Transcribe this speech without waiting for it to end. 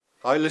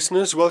Hi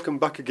listeners, welcome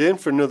back again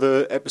for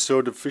another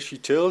episode of Fishy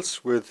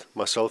Tales with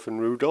myself and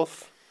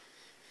Rudolph.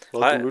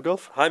 Welcome,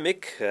 Rudolph. Hi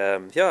Mick.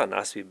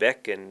 Nice to be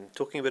back and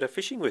talking a bit of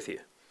fishing with you.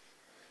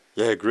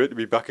 Yeah, great to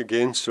be back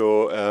again.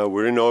 So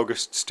we're in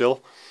August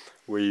still.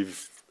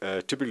 We've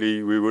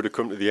typically we would have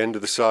come to the end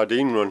of the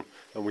sardine run,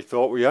 and we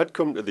thought we had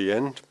come to the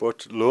end,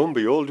 but lo and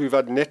behold, we've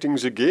had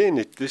nettings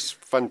again. This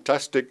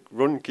fantastic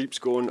run keeps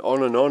going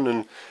on,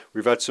 and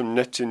we've had some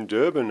nets in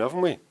Durban,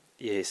 haven't we?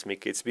 Yes,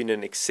 Mick, it's been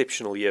an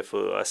exceptional year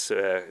for us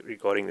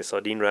regarding the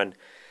sardine run.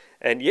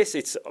 And yes,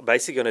 it's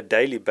basically on a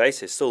daily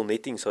basis, still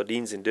netting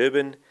sardines in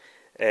Durban.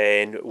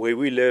 And where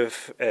we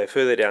live,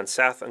 further down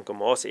south, in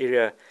Nkomaas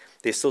area,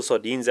 there's still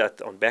sardines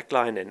out on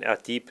backline and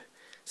out deep.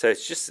 So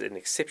it's just an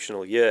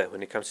exceptional year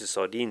when it comes to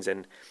sardines.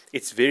 And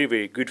it's very,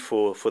 very good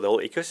for the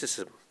whole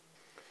ecosystem.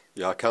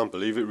 Yeah, I can't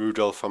believe it,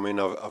 Rudolph. I mean,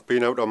 I've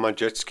been out on my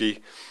jet ski,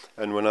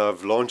 and when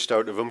I've launched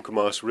out of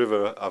Nkomaas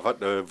River, I've had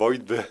to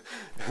avoid the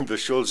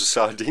shoals of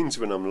sardines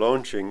when I'm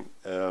launching.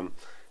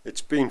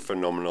 It's been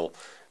phenomenal.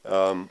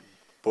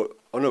 But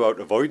on about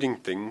avoiding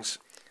things,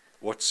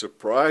 what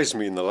surprised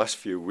me in the last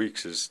few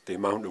weeks is the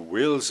amount of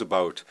whales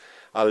about.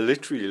 I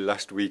literally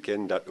last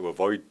weekend had to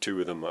avoid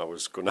two of them. I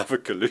was going to have a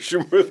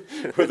collision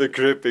with a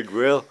great big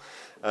whale.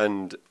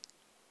 And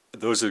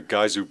those are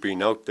guys who've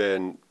been out there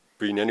and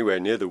been anywhere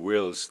near the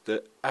whales.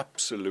 The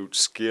absolute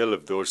scale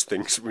of those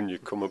things when you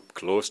come up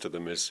close to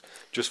them is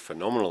just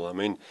phenomenal. I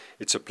mean,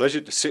 it's a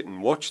pleasure to sit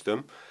and watch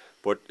them,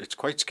 but it's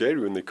quite scary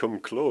when they come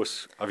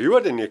close. Have you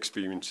had any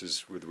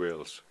experiences with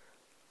whales?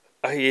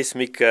 Yes,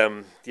 Mick.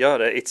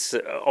 It's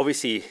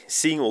obviously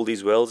seeing all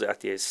these whales out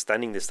there is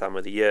stunning this time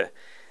of the year.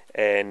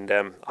 And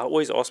I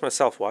always ask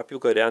myself why people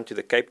go down to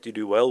the Cape to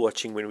do whale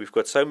watching when we've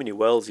got so many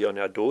whales here on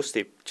our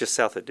doorstep just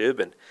south of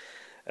Durban.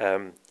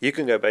 You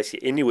can go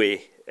basically anywhere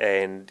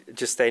and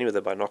just stand with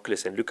the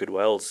binoculars and look at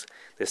whales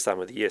this time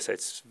of the year. So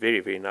it's very,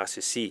 very nice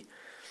to see.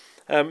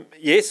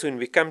 Yes, when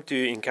we come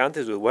to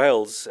encounters with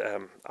whales,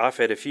 I've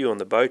had a few on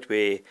the boat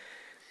where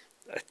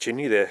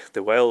generally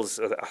the whales,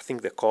 I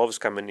think the calves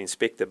come and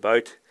inspect the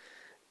boat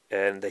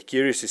and they're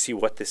curious to see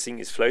what this thing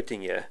is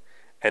floating here.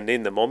 And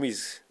then the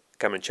mommies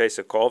come and chase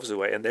the calves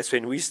away. And that's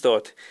when we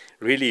start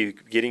really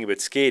getting a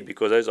bit scared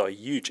because those are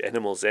huge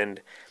animals.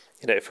 And,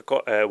 if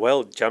a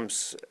whale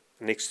jumps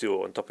next to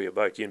or on top of your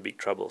boat, you're in big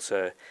trouble.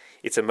 So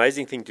it's an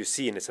amazing thing to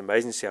see, and it's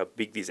amazing to see how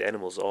big these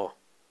animals are.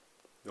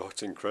 Oh,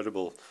 it's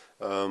incredible.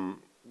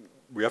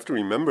 We have to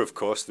remember, of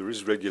course, there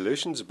is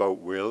regulations about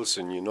whales,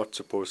 and you're not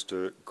supposed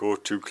to go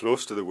too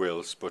close to the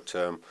whales. But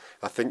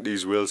I think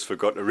these whales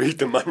forgot to read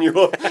the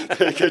manual.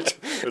 They get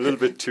a little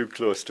bit too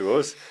close to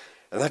us.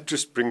 And that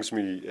just brings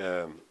me...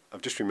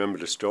 I've just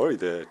remembered a story,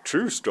 the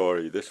true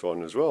story, this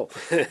one as well.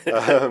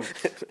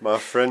 My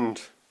friend...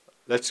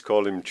 Let's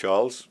call him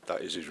Charles.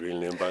 That is his real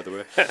name, by the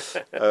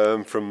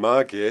way. From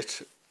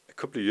Margate, a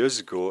couple of years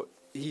ago,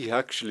 he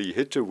actually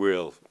hit a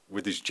whale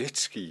with his jet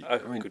ski. Oh,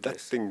 goodness. That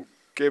thing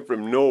came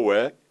from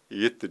nowhere.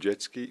 He hit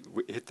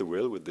the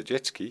whale with the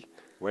jet ski,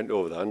 went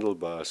over the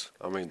handlebars.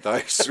 I mean,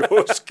 that is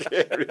so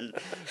scary.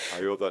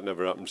 I hope that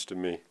never happens to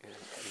me.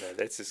 No,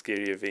 that's a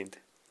scary event.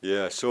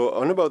 Yeah, so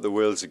on about the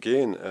whales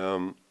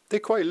again. They're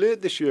quite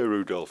late this year,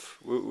 Rudolph.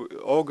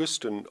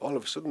 August, and all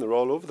of a sudden they're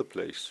all over the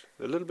place.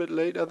 A little bit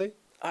late, are they?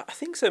 I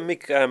think so,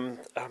 Mick. I'm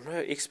no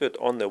expert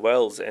on the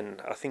whales,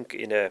 and I think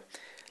in a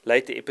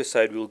later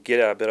episode we'll get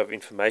a bit of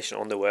information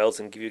on the whales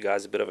and give you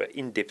guys a bit of an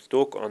in-depth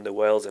talk on the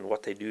whales and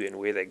what they do and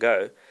where they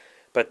go.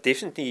 But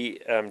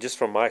definitely, just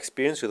from my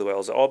experience with the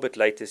whales, are a bit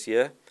late this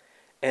year,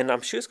 and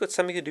I'm sure it's got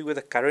something to do with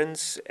the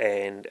currents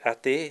and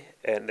out there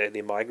and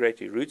their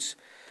migratory routes.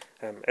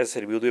 As I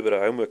said, we'll do a bit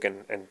of homework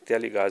and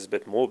tell you guys a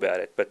bit more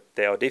about it. But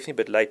they are definitely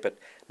a bit late. But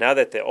now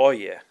that they are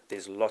here,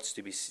 there's lots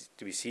to be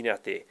seen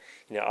out there.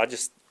 I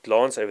just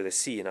glance over the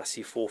sea and I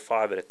see 4 or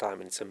 5 at a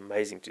time, and it's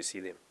amazing to see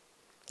them.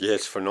 Yeah,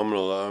 it's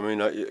phenomenal. I mean,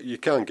 you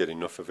can't get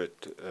enough of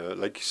it.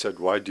 Like you said,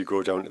 why do you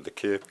go down to the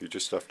Cape? You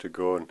just have to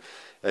go and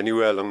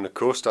anywhere along the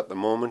coast at the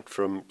moment,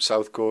 from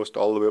south coast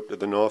all the way up to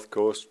the north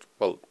coast,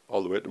 well,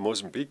 all the way to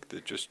Mozambique. They're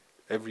just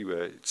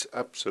everywhere. It's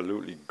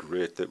absolutely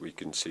great that we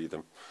can see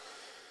them.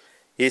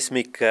 Yes,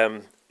 Mick.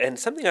 And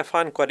something I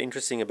find quite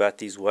interesting about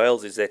these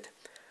whales is that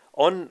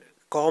on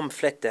calm,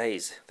 flat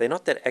days, they're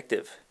not that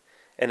active.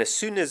 And as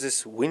soon as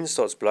this wind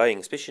starts blowing,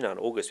 especially now in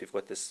August, we've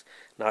got this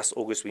nice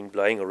August wind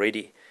blowing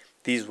already,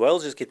 these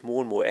whales just get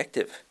more and more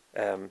active.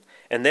 And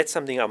that's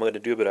something I'm going to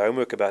do a bit of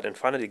homework about and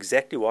find out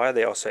exactly why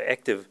they are so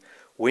active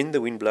when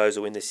the wind blows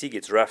or when the sea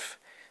gets rough.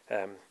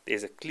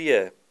 There's a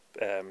clear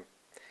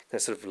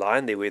sort of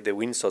line there where the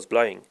wind starts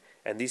blowing,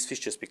 and these fish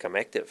just become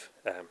active.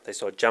 They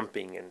start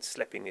jumping and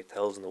slapping their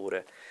tails in the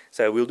water.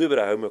 So we'll do a bit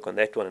of homework on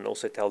that one and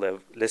also tell the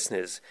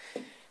listeners,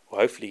 or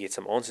hopefully get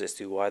some answers as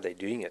to why they're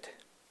doing it.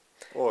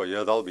 Oh, yeah,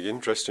 that'll be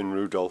interesting,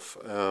 Rudolph.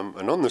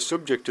 And on the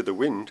subject of the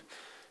wind,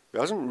 it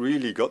hasn't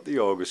really got the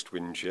August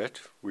winds yet.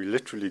 We're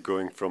literally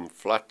going from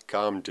flat,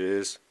 calm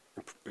days.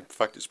 In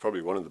fact, it's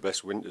probably one of the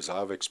best winters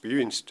I've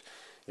experienced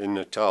in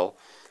Natal.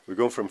 We're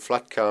going from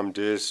flat, calm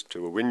days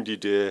to a windy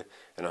day,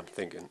 and I'm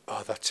thinking,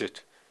 oh, that's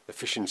it. The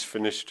fishing's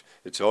finished.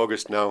 It's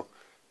August now.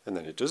 and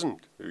then it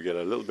doesn't. We get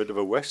a little bit of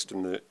a west,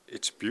 and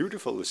it's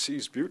beautiful. The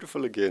sea's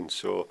beautiful again.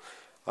 So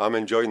I'm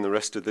enjoying the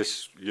rest of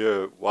this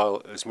year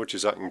while as much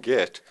as I can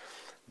get.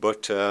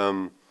 But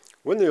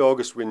when the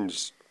August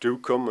winds do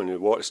come and the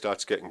water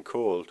starts getting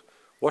cold,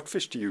 what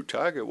fish do you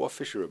target? What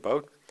fish are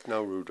about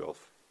now,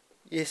 Rudolf?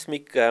 Yes,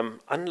 Mick,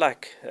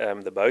 unlike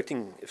the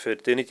boating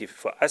fraternity,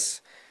 for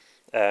us,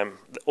 the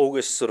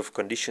August sort of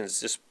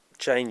conditions just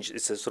change.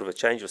 It's a sort of a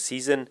change of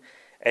season,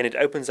 and it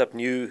opens up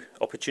new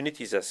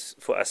opportunities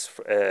for us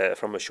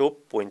from a shore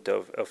point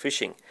of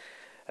fishing.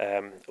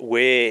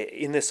 Where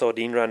in the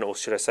sardine run, or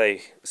should I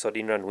say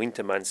sardine run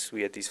winter months,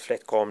 we had these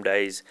flat calm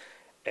days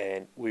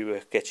and we were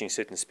catching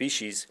certain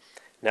species.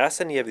 Now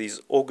suddenly you have these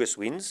August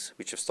winds,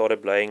 which have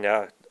started blowing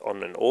now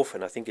on and off,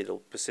 and I think it'll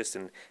persist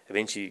and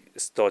eventually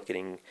start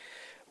getting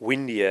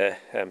windier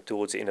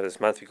towards the end of this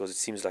month, because it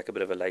seems like a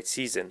bit of a late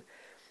season.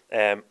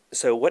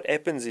 So what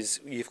happens is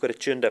you've got a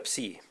churned up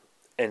sea,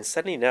 and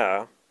suddenly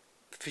now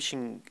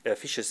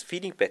fish's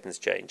feeding patterns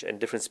change and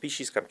different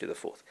species come to the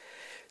fore.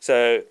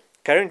 So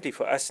currently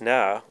for us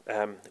now,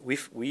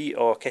 we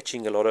are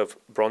catching a lot of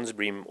bronze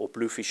bream or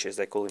bluefish, as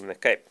they call them in the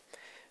Cape.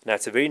 Now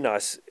it's a very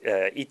nice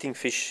eating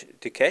fish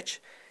to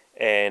catch,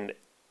 and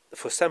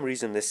for some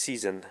reason this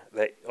season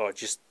they are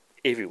just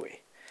everywhere.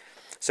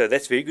 So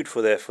that's very good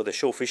for the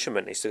shore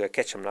fishermen, is to go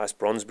catch some nice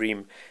bronze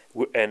bream,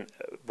 and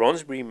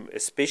bronze bream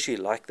especially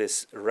like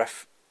this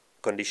rough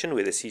condition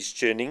where the sea's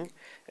churning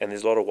and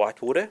there's a lot of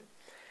white water.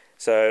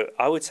 So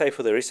I would say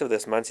for the rest of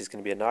this month it's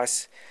going to be a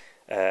nice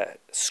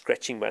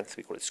scratching month.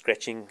 We call it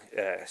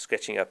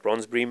scratching up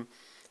bronze bream.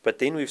 But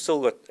then we've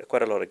still got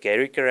quite a lot of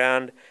garrick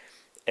around,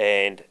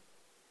 and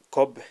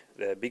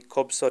the big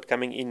cob start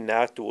coming in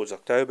now towards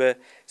October.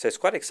 So it's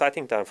quite an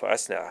exciting time for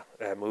us now.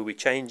 We'll be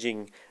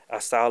changing our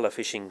style of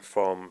fishing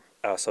from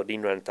our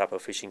sardine run type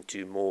of fishing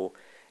to more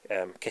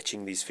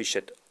catching these fish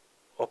that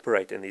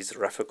operate in these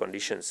rougher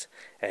conditions.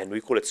 And we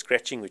call it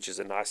scratching, which is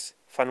a nice,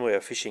 fun way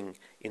of fishing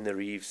in the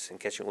reefs and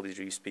catching all these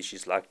reef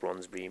species like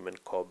bronze bream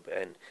and cob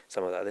and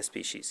some of the other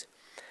species.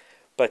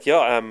 But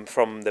yeah,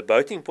 from the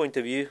boating point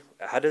of view,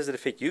 how does it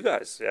affect you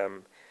guys?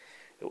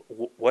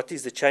 What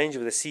is the change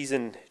of the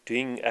season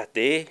doing out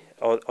there?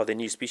 Are there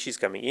new species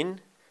coming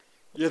in?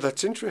 Yeah,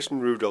 that's interesting,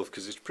 Rudolf,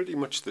 because it's pretty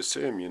much the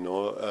same, you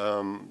know.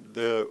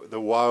 The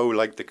wow,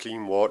 like the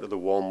clean water, the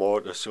warm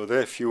water, so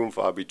they're few and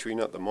far between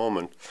at the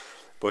moment.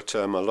 But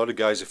a lot of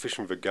guys are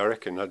fishing for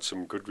garrick and had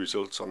some good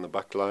results on the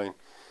back line.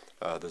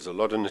 There's a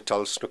lot of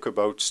Natal snook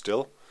about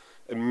still.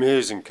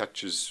 Amazing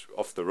catches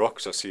off the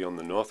rocks I see on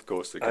the north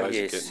coast. The guys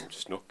are getting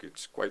snook.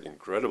 It's quite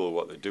incredible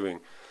what they're doing.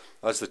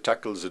 As the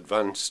tackle's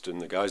advanced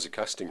and the guys are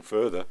casting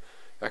further,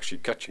 actually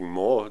catching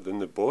more than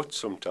the boats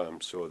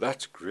sometimes. So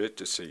that's great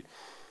to see.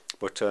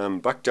 But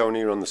back down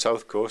here on the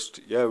south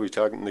coast, yeah, we're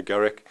targeting the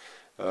garrick.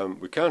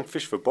 We can't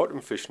fish for bottom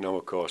fish now,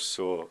 of course.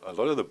 So a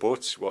lot of the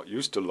boats, what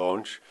used to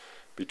launch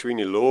between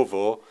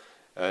Ilovo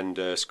and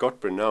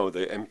Scottburn now,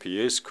 the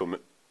MPAs come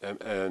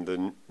and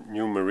the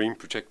new marine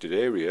protected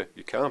area,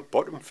 you can't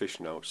bottom fish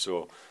now.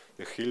 So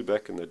the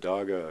Gilbeck and the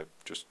Daga are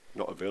just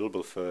not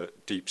available for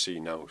deep sea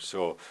now.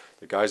 So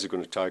the guys are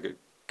going to target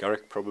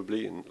garrick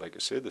probably, and like I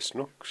say, the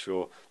snook.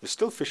 So there's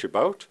still fish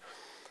about.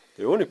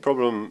 The only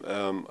problem,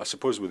 I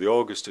suppose, with the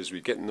August is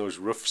we're getting those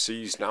rough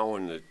seas now,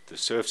 and the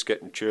surf's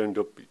getting churned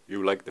up.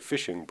 You like the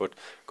fishing, but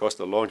of course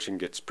the launching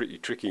gets pretty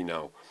tricky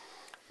now.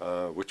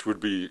 Which would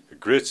be a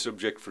great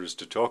subject for us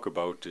to talk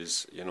about,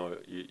 is, you know,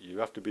 you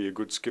have to be a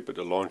good skipper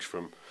to launch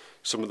from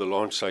some of the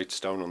launch sites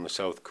down on the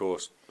south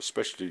coast,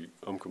 especially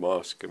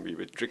Umkomaas can be a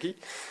bit tricky.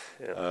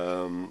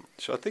 Yeah.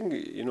 So I think,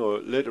 you know,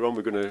 later on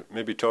we're going to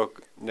maybe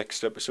talk,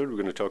 next episode we're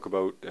going to talk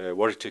about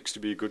what it takes to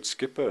be a good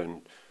skipper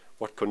and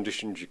what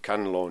conditions you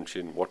can launch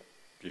in, what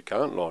you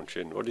can't launch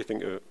in. What do you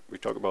think we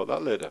talk about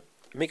that later?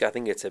 Mick, I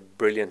think it's a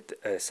brilliant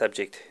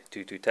subject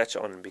to touch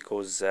on,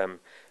 because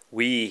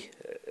we,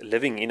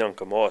 living in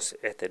Umkomaas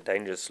at a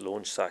dangerous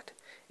launch site,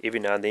 every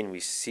now and then we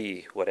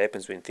see what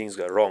happens when things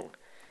go wrong.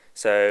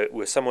 So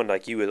with someone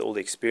like you with all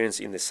the experience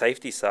in the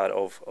safety side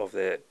of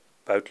the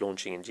boat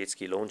launching and jet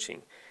ski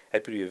launching,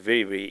 that would be a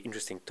very, very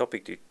interesting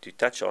topic to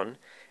touch on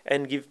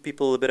and give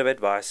people a bit of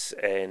advice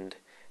and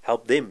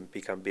help them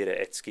become better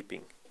at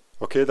skipping.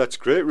 Okay, that's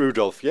great,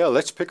 Rudolf. Yeah,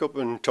 let's pick up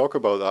and talk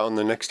about that on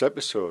the next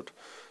episode.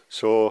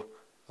 So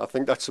I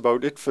think that's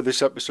about it for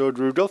this episode,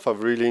 Rudolf.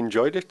 I've really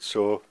enjoyed it.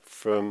 So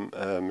from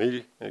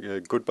me,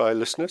 goodbye,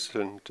 listeners,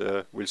 and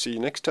we'll see you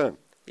next time.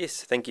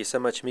 Yes, thank you so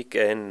much, Mick,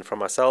 and from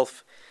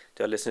myself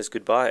to our listeners,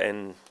 goodbye,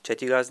 and chat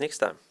to you guys next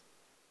time.